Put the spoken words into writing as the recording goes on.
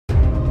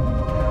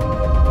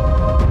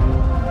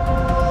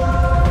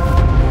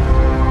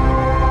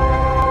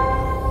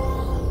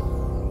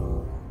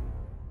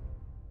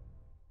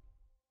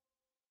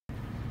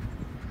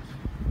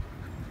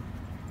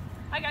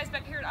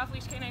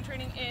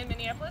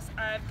Minneapolis.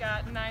 I've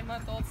got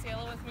 9-month-old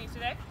Seyla with me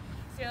today.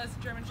 Seyla's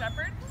a German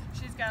Shepherd.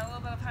 She's got a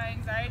little bit of high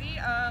anxiety.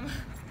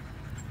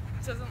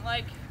 Doesn't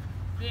like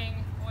being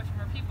away from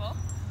her people.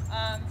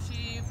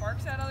 She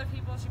barks at other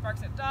people, she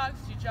barks at dogs,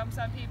 she jumps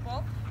on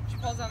people, she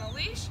pulls on a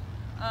leash.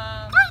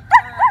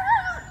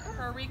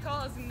 Her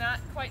recall is not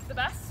quite the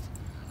best,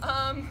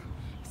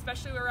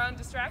 especially around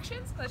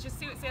distractions. Let's just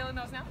see what Seyla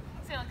knows now.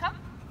 Seyla, come.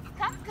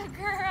 Come, good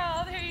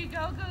girl. There you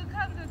go. Good,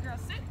 come, good girl.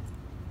 Sit.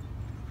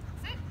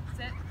 Sit.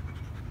 Sit.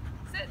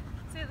 Sit.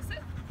 Seyla,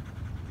 sit.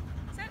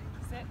 Sit.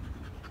 Sit. Sit.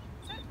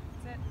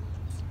 Sit. Sit.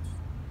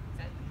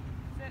 Sit.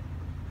 Sit.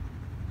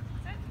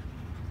 Sit.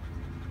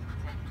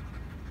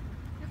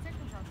 Good sit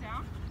control.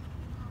 Down.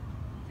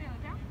 Seyla,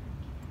 down.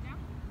 Down.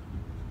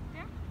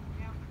 Down.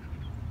 Down.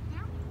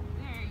 Down.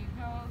 There you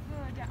go.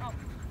 Good. Down. Oh,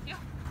 heel.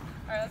 All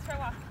right, let's try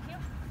walking. Heel.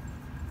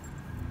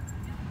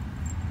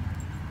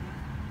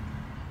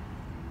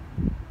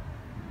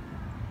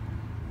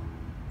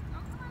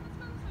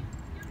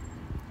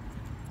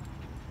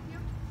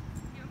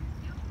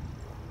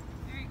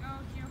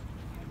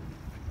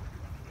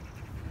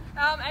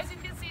 As you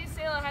can see,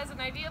 Seyla has an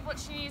idea of what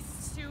she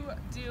needs to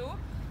do.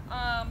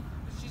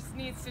 She just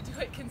needs to do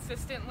it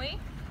consistently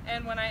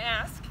and when I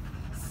ask.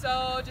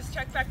 So just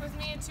check back with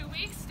me in 2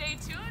 weeks. Stay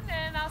tuned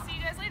and I'll see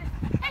you guys later.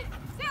 Hey,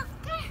 Seyla,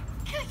 come here.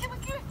 Come here,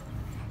 come here.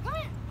 Come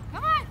here.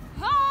 Come on.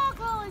 Oh,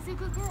 go. It's a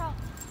good girl.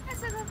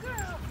 It's a good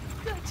girl.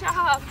 Good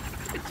job.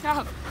 Good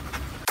job.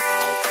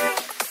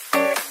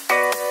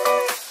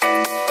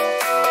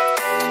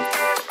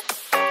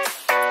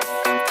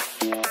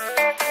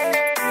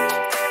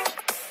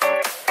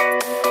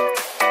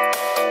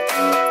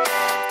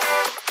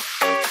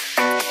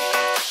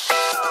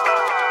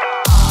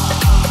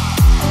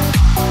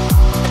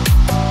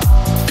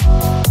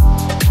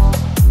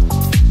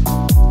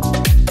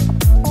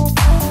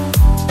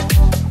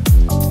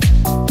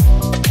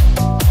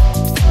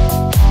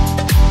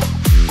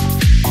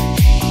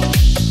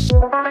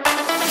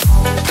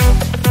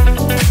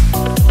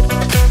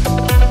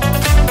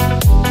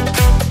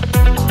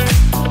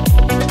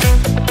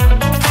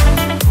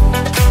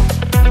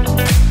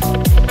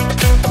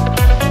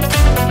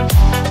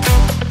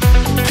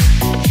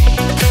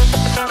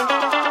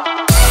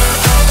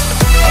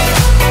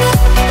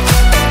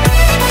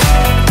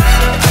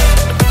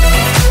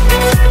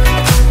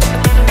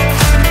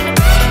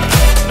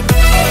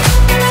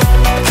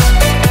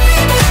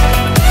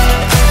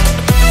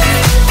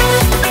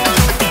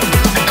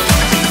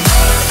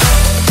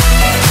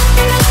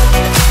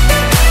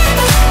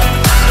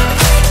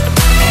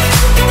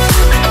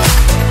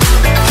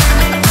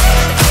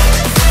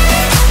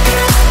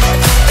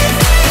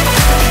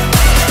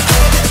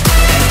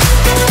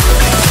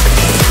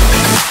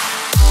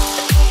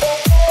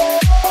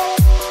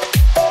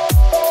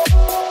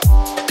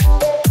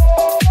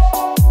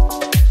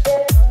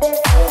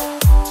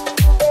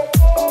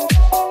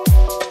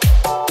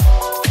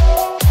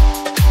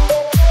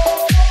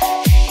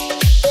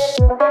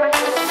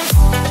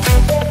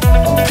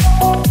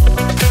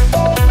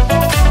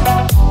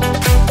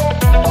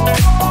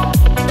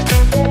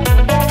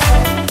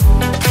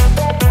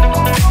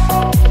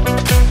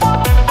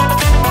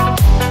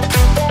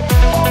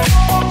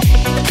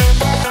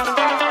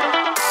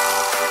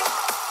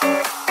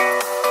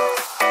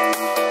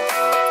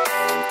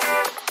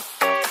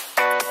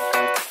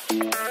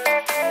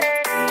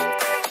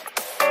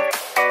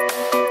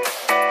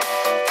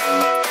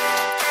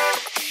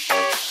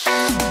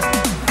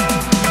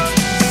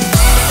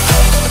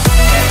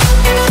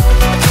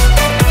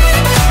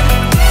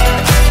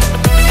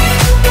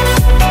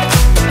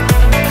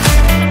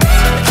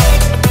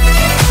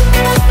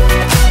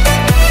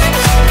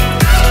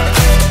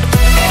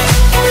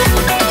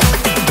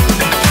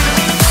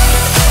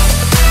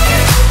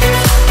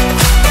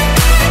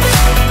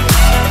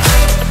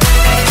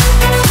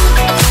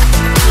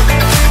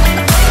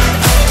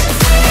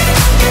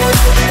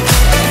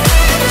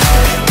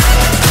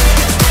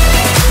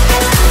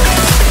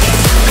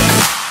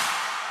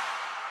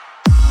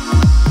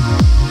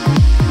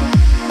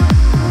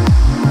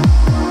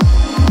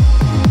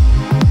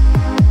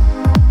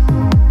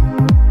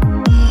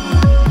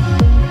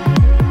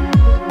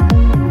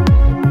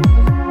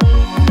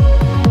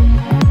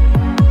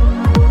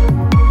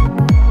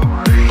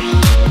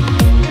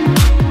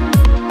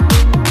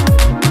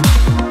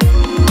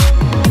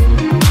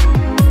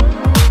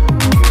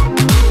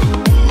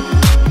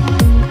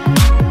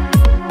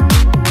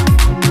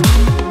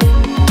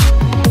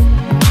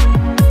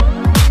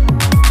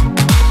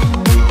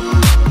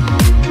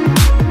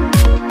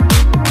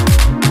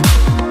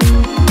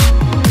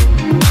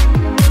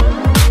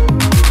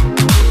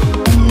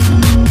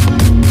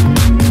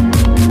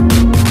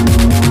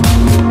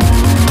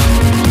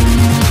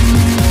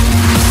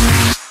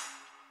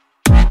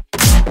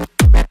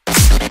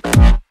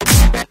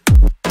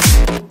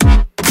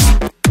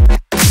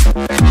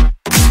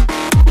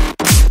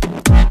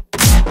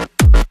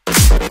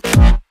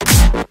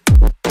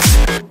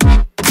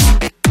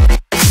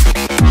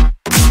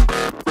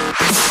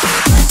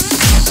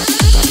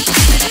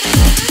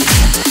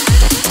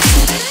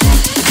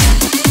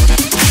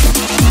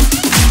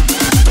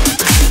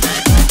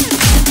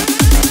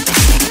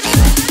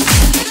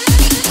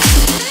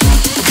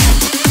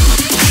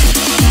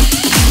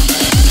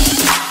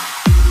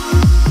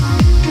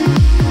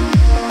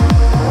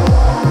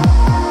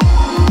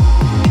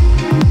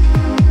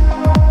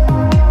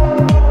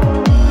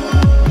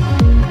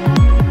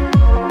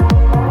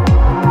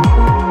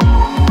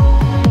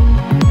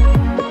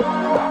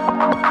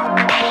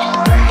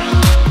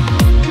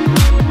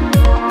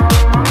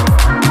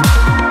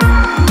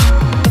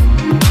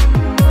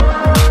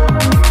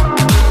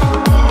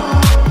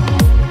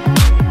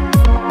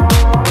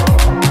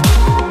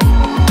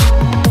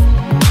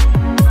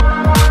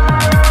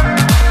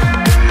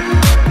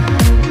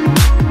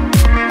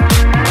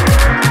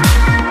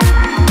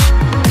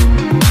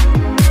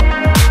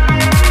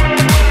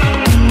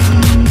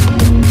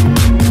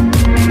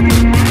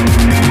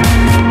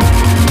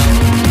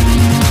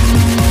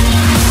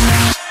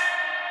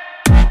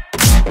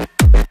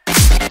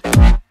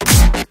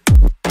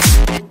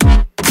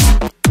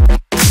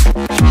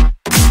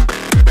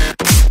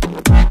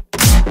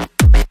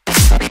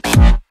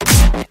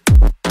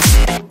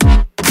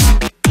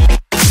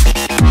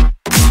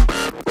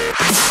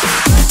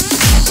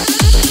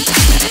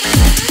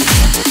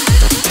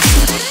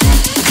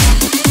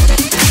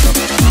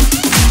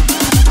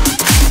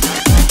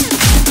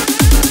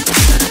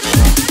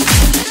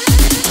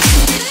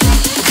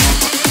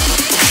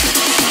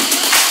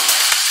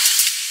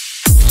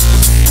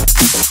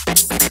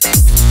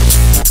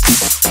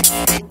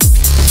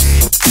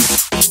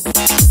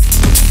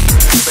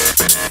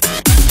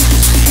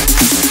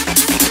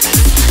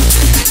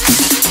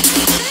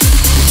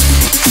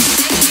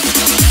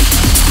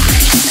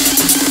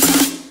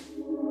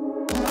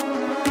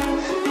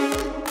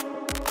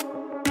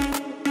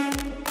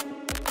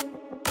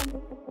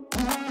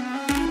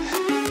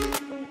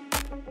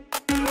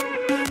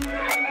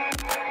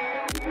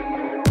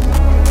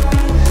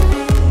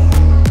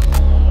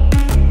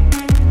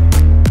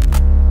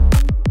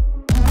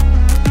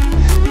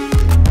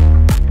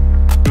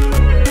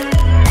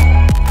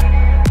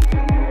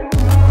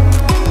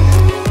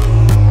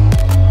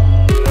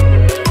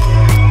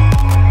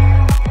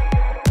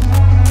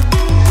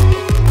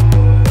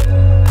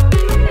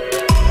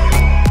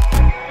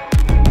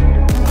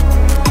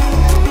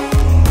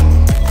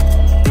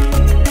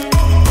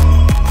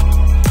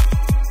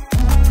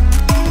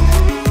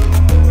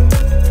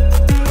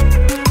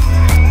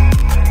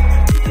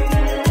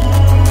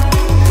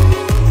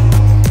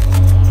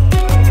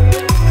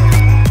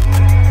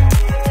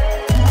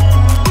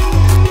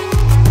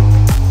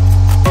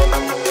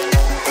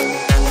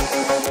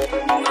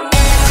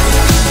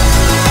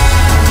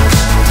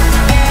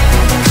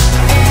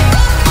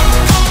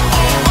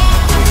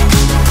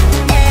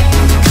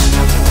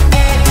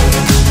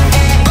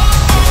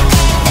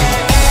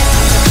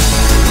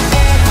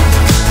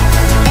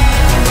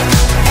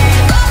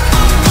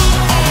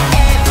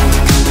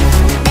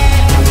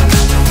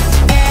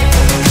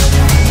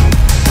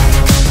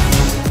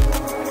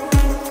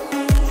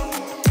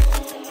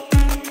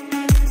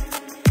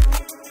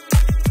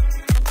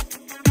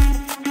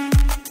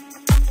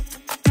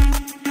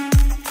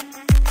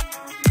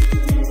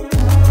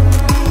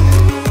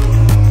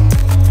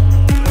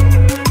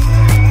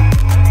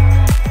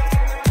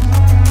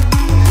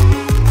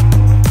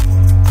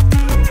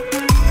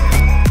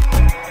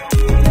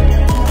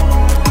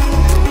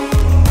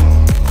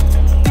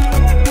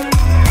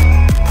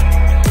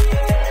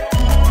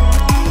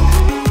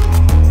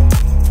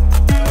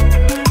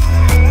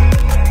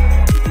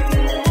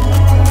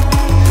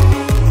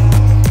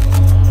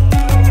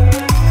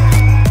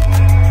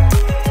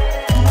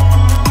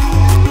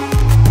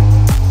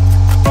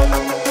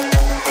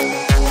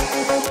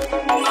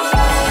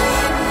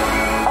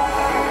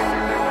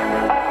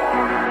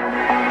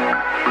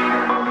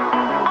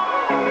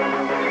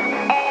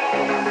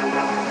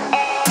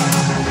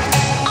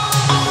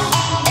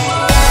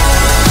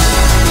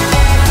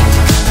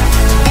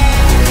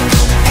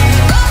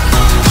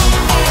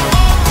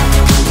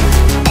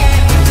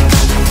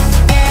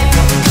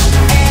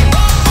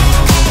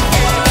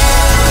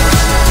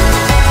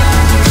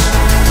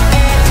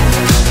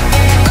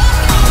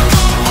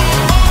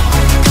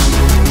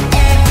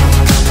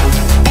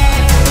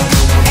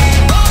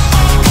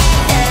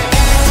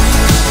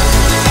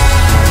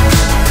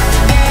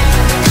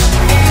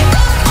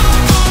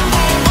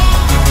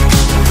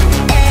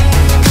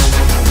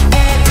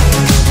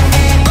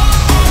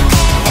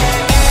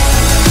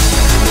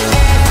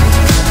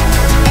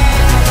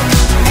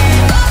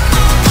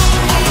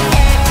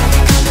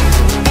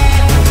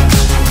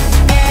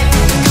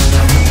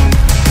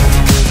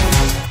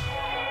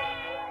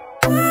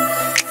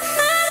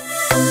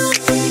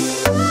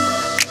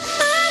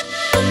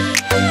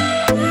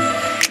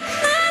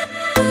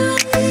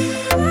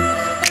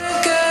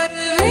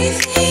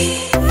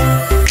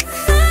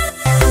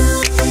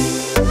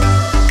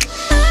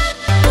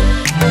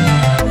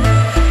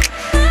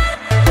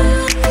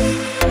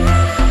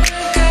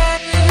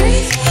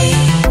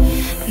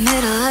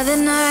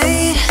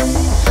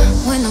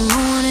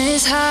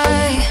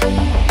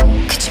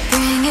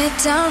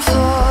 down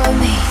for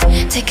me.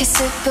 Take a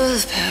sip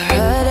of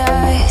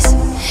paradise.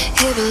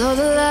 Here below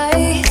the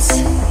lights,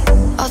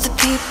 all the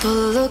people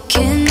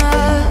looking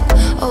up.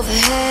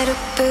 Overhead a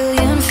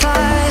billion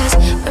fires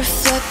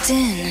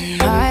reflecting in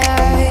my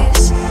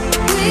eyes.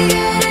 We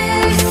got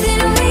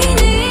everything we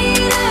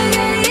need. I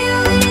got you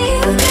and you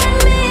got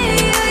me.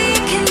 We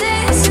can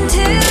dance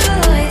until the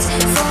lights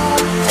fall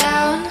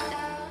down.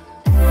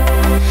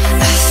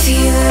 I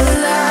feel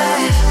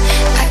alive.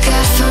 I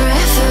got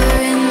forever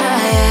in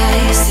my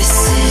eyes. This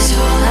is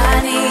all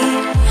I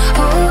need.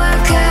 Oh, I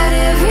got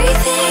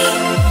everything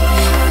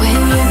when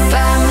you're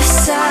by my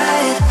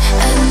side.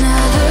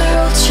 Another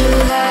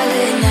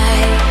ultraviolet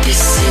night.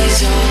 This is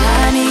all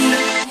I need.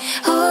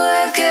 Oh,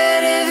 I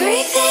got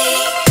everything.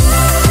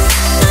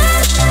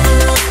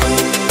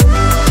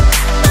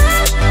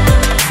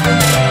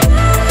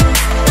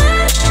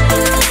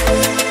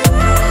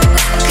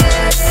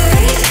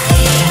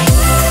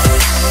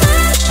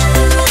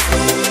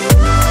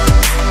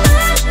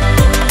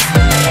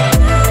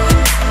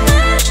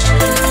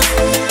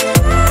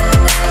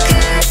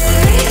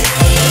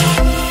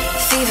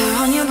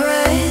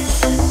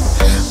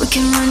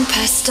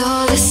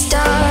 All the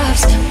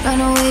stops,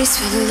 runaways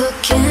we're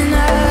looking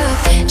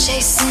up,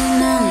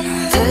 chasing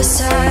another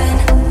sign.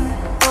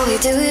 Oh, we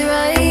do it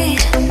right,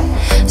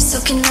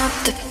 soaking up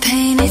the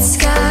painted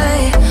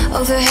sky.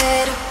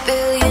 Overhead a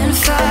billion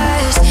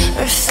fires,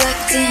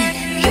 reflecting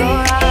in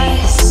your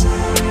eyes.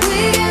 We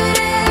got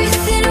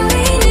everything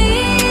we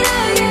need.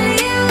 I got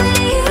you and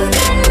you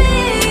got me.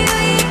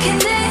 We can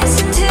dance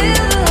until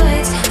the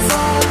lights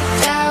fall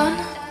down.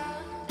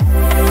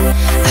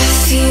 I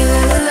feel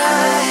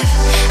alive.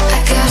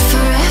 Got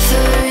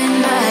forever in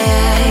my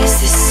eyes.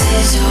 This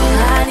is all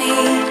I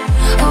need.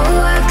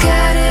 Oh, I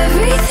got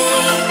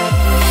everything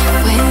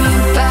when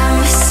you're by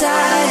my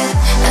side.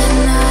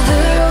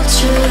 Another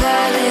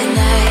ultraviolet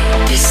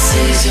night. This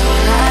is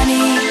all I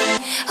need.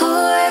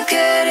 Oh, I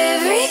got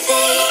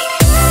everything.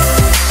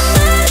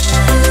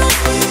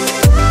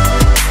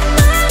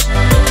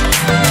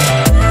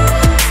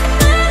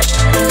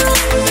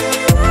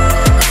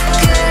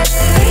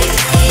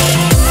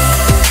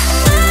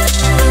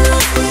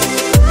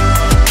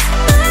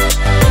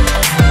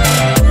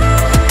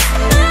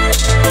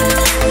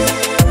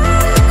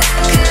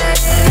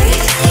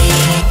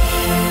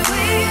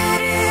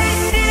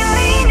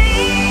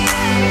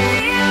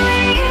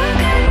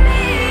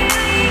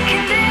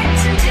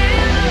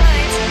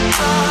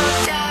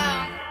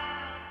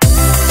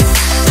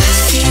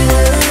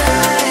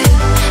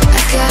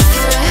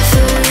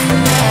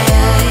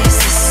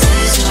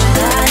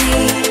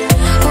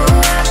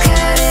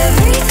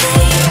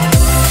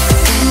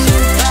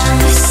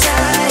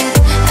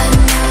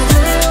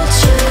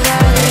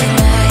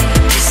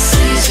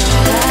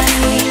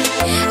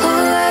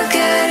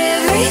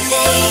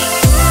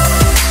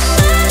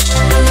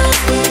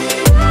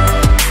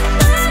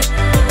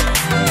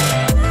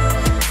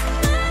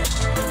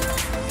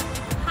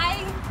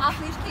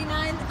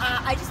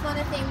 I just want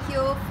to thank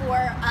you for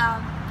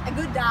a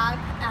good dog,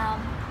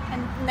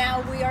 and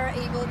now we are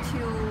able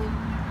to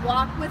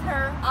walk with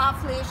her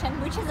off leash,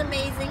 and which is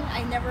amazing.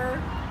 I never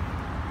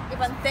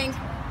even think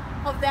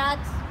of that,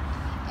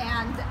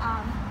 and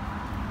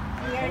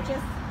we are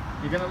just.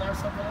 You're gonna learn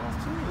something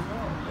else too as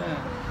well. Yeah.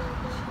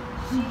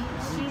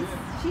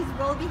 She's a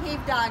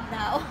well-behaved dog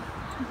now.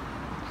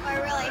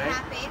 We're really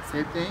happy.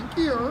 Say thank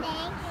you. Thank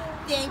you.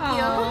 Thank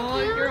you.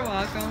 Oh, you're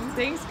welcome.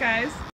 Thanks, guys.